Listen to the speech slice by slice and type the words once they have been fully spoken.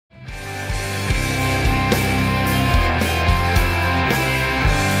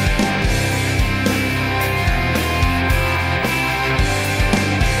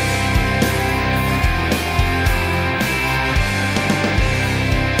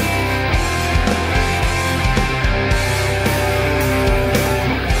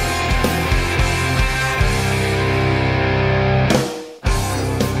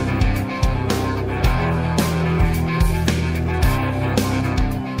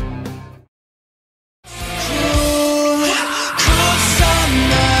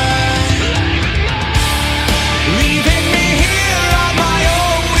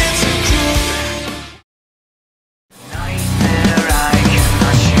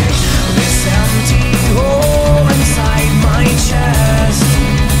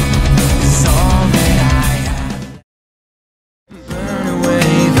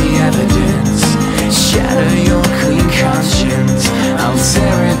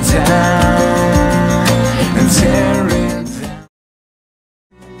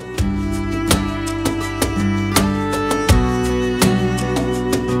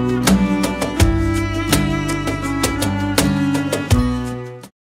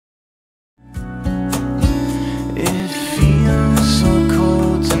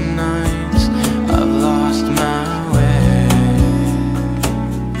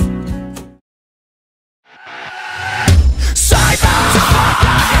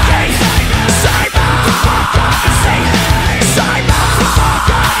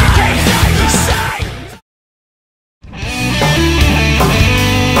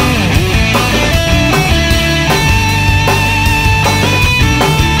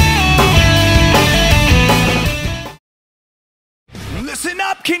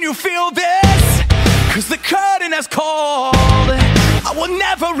can you feel this? 'Cause the curtain has called. I will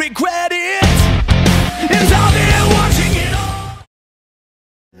never regret it, and I'll be watching it all.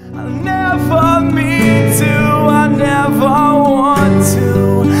 I never mean to, I never want to,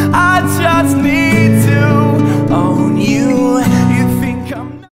 I just need to own you. You think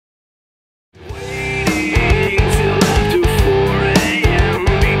I'm not waiting till after 4 AM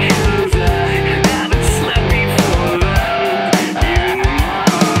because I haven't slept before then.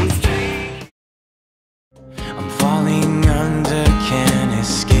 I'm falling under, can't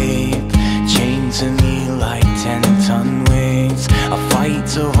escape, chained to me like 10-ton weights. I fight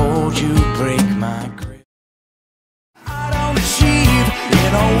to hold you, break my grip. I don't achieve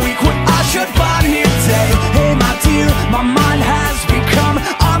in a week what I should find here today. Hey my dear, my mind has become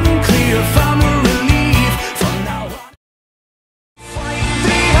unclear. Found a relief from now on. Fight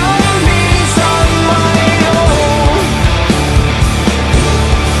the enemies on my own.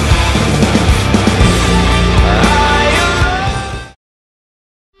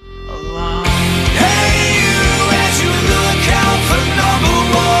 Hey you, as you look out for number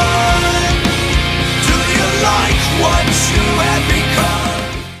one, do you like what you have become?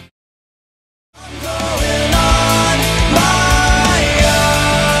 I'm going on my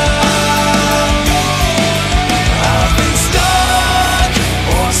own. I've been stuck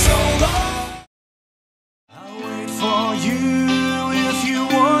for so long. I'll wait for you if you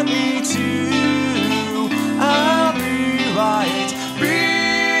want me to. I'll be right here.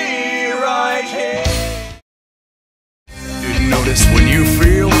 You notice when you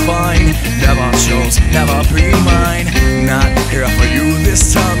feel fine, never chose, never be mine. Not here for you this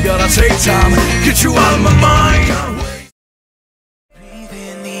time, gotta take time, get you out of my mind. Breathe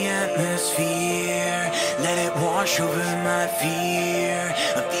in the atmosphere, let it wash over my fear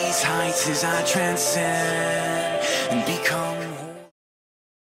of these heights as I transcend and become whole.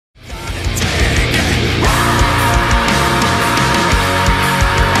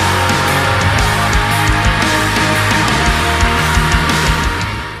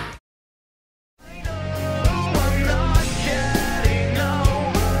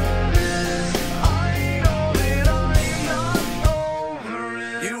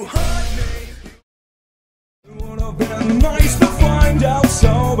 Nice to find out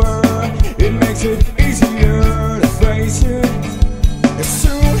sober. It makes it easier to face it. As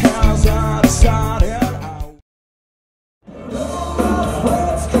soon as I decided out,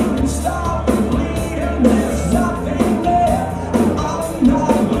 sweats couldn't stop bleeding. There's nothing there. I'm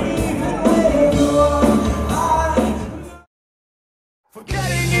not leaving anymore.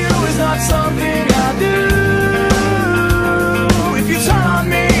 Forgetting you is not something I do. If you turn on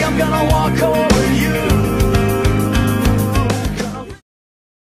me, I'm gonna walk over you.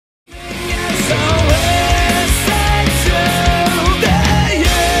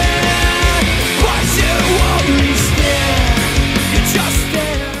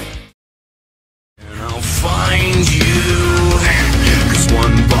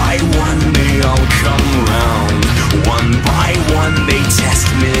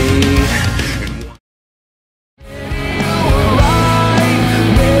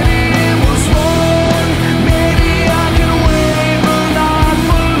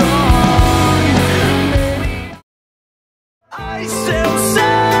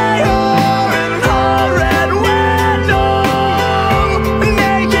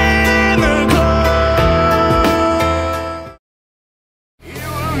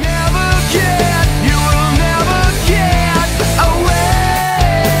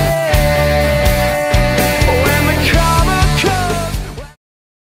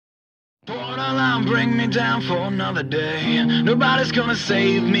 Bring me down for another day. Nobody's gonna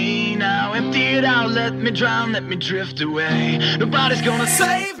save me now. Empty it out, let me drown, let me drift away. Nobody's gonna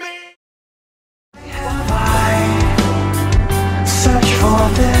save me. Have I searched for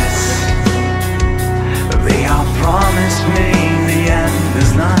this? They all promised me the end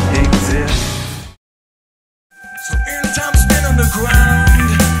does not exist. So anytime I spend on the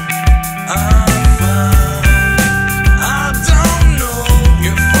ground, I don't know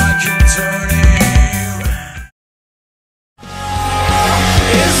if I can turn it.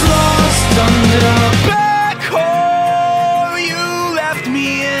 Under back hole you left me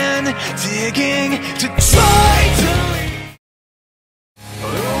in, digging to try to leave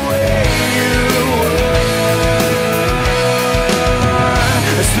the way you were.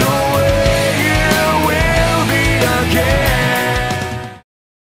 There's no way you will be again.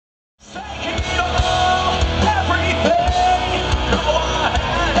 Taking all, everything, go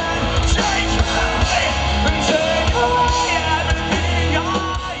ahead and change me and take away everything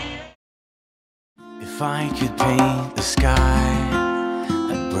I am. If I could paint the sky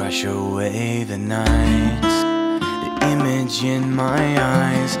a brush away the nights. The image in my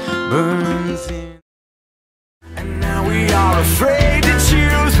eyes burns in. And now we are afraid to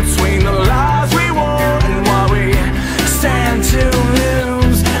choose between the lives we want and what we stand to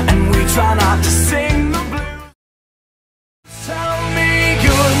lose. And we try not to sing the blues. Tell me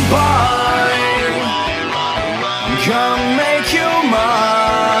goodbye. Gonna make you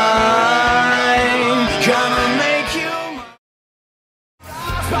mine. Gonna make you mine.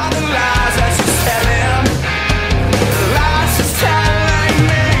 By the lies that you're telling, the lies just telling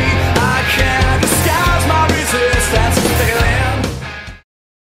me I can't disguise my resistance to feeling.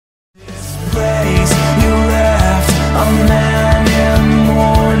 This place you left, a man in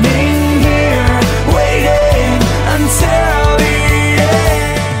mourning here, waiting until the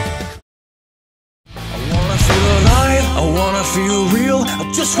end. I wanna feel alive, I wanna feel real, I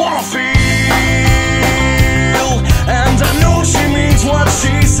just wanna feel. And I know she means what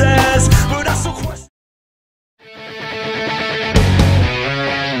she says, but I still question.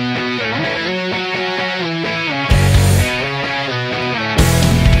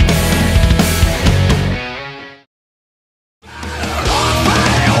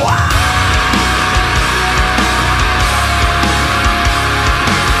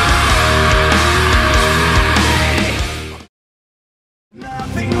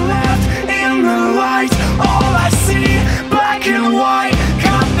 Nothing left in the light, all I see, black and white.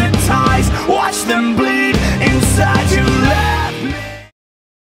 Cut the ties, watch them bleed inside. You left me.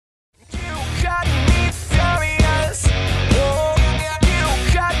 You got me furious. Oh, you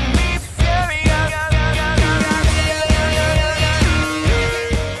got me furious.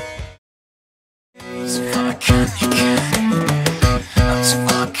 So fuck on you again. So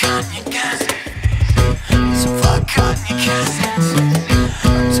fuck on you again.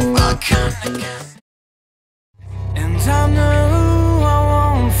 So fuck on you again. And I know I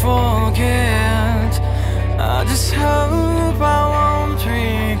won't forget. I just hope I won't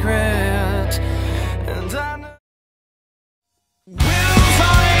regret. And I know we'll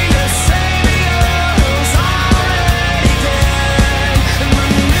find a savior who's already dead and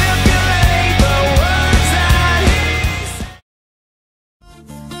manipulate the words that he said.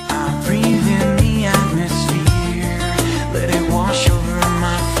 I breathe in the atmosphere, let it wash over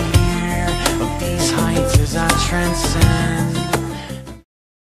my fear of these heights as I transcend.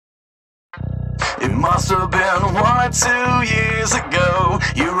 It must have been 1 or 2 years ago.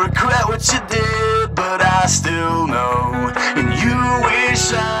 You regret what you did, but I still know. And you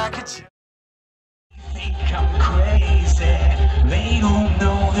wish I could. You think I'm crazy, they don't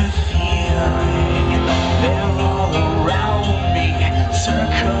know the feeling. They're all around me,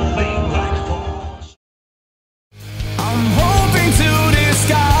 circling like fools. I'm hoping to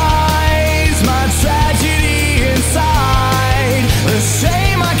disguise my tragedy inside, the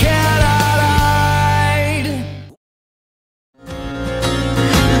shame I cannot hide.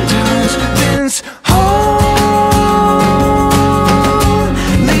 Does this home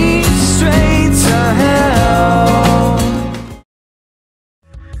lead straight to hell?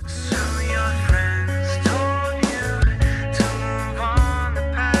 So your friends told you to move on, the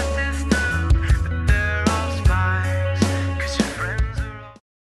past is through, but they're all spies, 'cause your friends are all.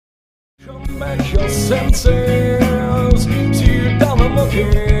 Come back your senses, tear down the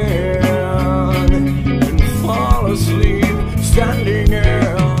again, and fall asleep standing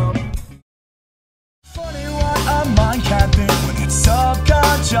up. Funny what a mind can do when it's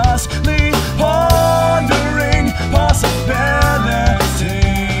subconsciously pondering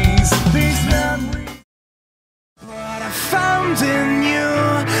possibilities. These memories, what I found in you,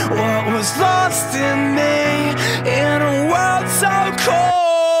 what was lost in me, in a world so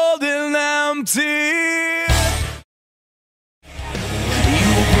cold and empty. You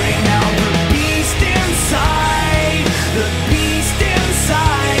bring out the beast inside, the beast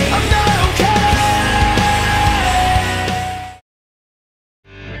inside. I'm not okay.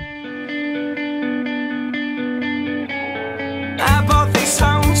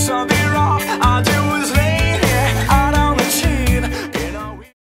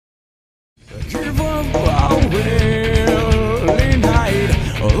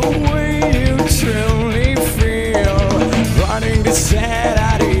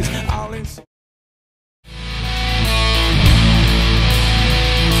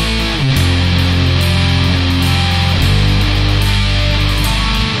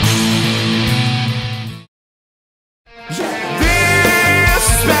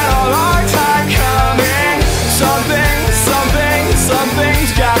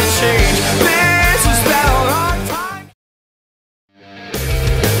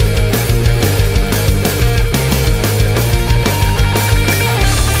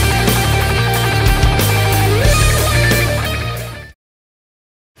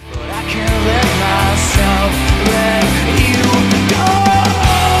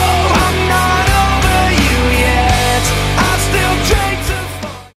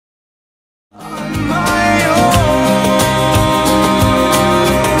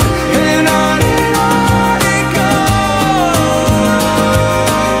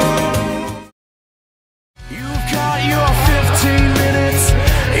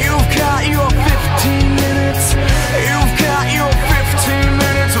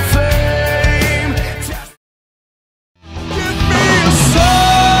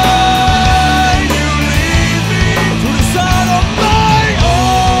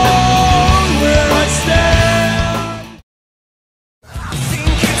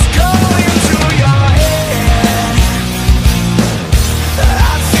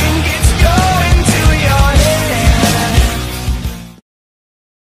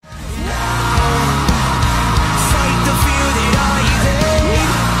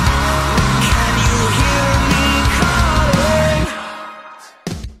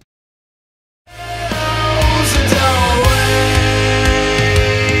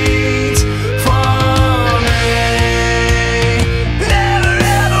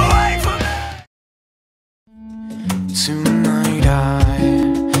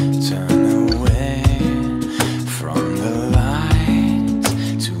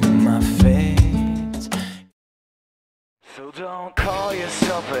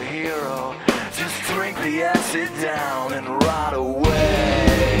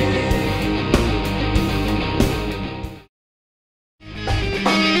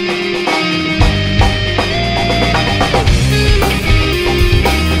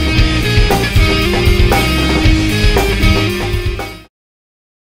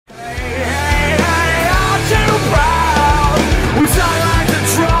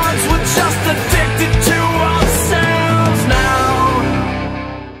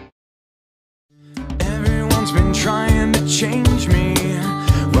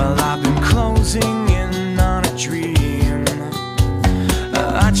 closing in on a dream.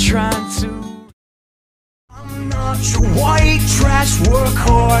 I tried to. I'm not your white trash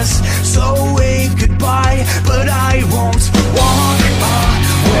workhorse, so wave goodbye, but I won't walk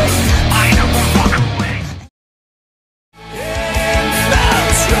away. I never walk away. In the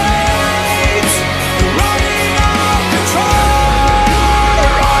streets, running out of control,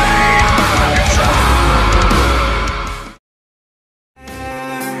 running out of control.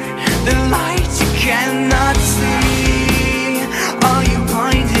 The light you cannot see. Are you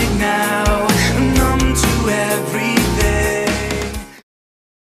blinded now? Numb to everything.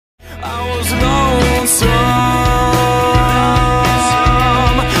 I was lonesome.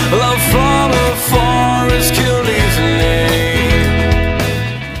 Love from afar is killed easily.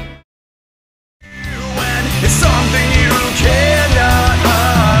 When it's something you cannot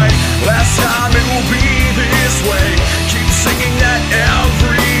hide. Last time it will be this way. Keep singing that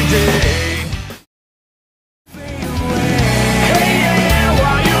every day. Hey yeah,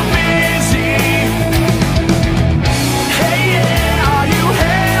 while you're busy. Hey yeah, are you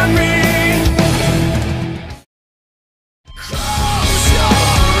happy? Close your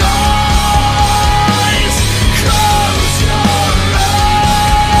eyes. Close your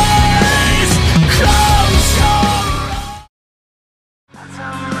eyes. Close your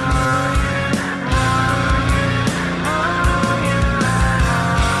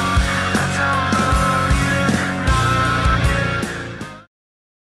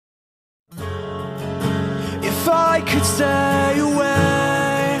If I could stay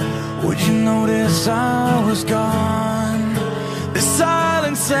away, would you notice I was gone? The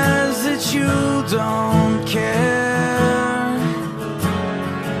silence says that you don't care,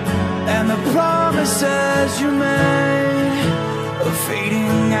 and the promises you made are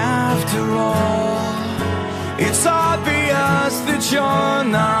fading after all. It's obvious that you're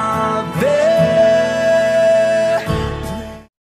not